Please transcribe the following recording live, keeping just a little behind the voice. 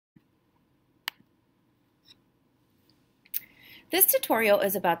This tutorial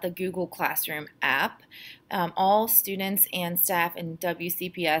is about the Google Classroom app. All students and staff in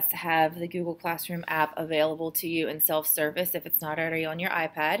WCPS have the Google Classroom app available to you in self-service if it's not already on your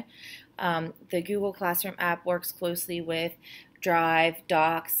iPad. The Google Classroom app works closely with Drive,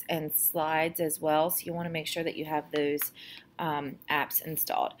 Docs, and Slides as well, so you want to make sure that you have those apps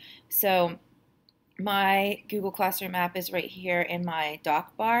installed. So my Google Classroom app is right here in my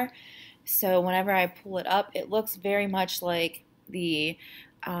dock bar. So whenever I pull it up, it looks very much like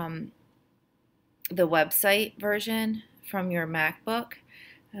um, the website version from your MacBook.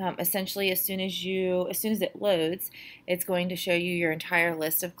 Essentially, as soon as it loads, it's going to show you your entire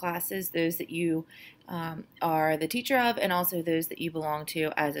list of classes, those that you are the teacher of, and also those that you belong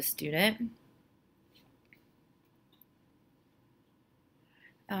to as a student.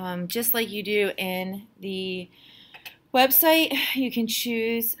 Just like you do in the website, you can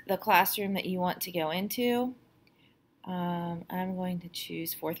choose the classroom that you want to go into. I'm going to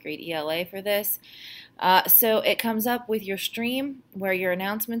choose 4th grade ELA for this. So it comes up with your stream where your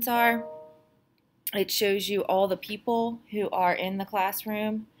announcements are. It shows you all the people who are in the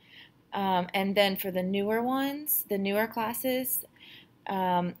classroom. And then for the newer ones, the newer classes,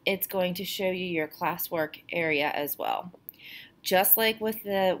 it's going to show you your classwork area as well. Just like with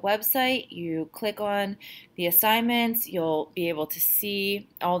the website, you click on the assignments, you'll be able to see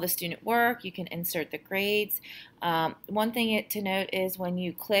all the student work, you can insert the grades. One thing to note is when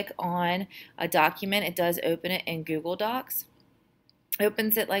you click on a document, it does open it in Google Docs.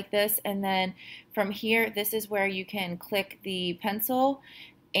 Opens it like this, and then from here, this is where you can click the pencil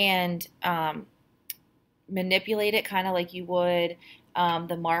and manipulate it kind of like you would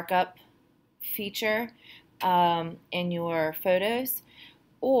the markup feature in your photos,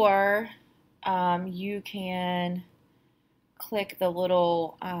 or you can click the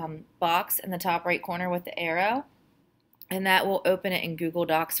little box in the top right corner with the arrow, and that will open it in Google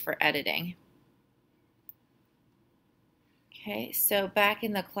Docs for editing. Okay, so back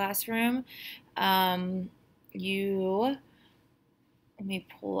in the classroom, let me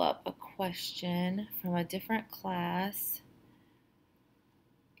pull up a question from a different class.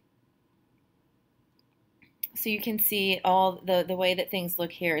 So you can see all the way that things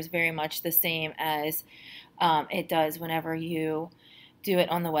look here is very much the same as it does whenever you do it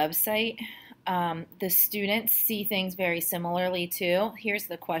on the website. The students see things very similarly too. Here's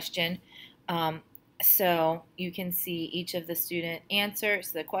the question. So you can see each of the student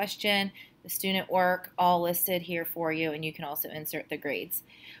answers, the question, the student work, all listed here for you, and you can also insert the grades.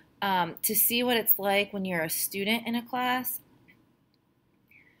 To see what it's like when you're a student in a class,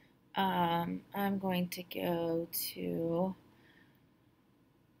 I'm going to go to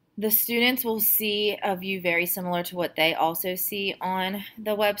the students will see a view very similar to what they also see on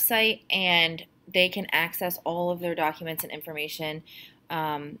the website, and they can access all of their documents and information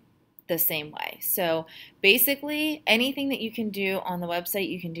the same way. So basically anything that you can do on the website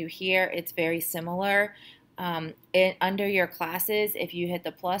you can do here. It's very similar. Under your classes, if you hit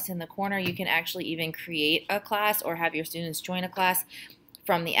the plus in the corner, you can actually even create a class or have your students join a class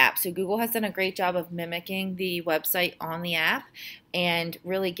from the app. So Google has done a great job of mimicking the website on the app and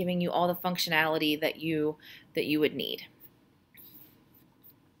really giving you all the functionality that you would need.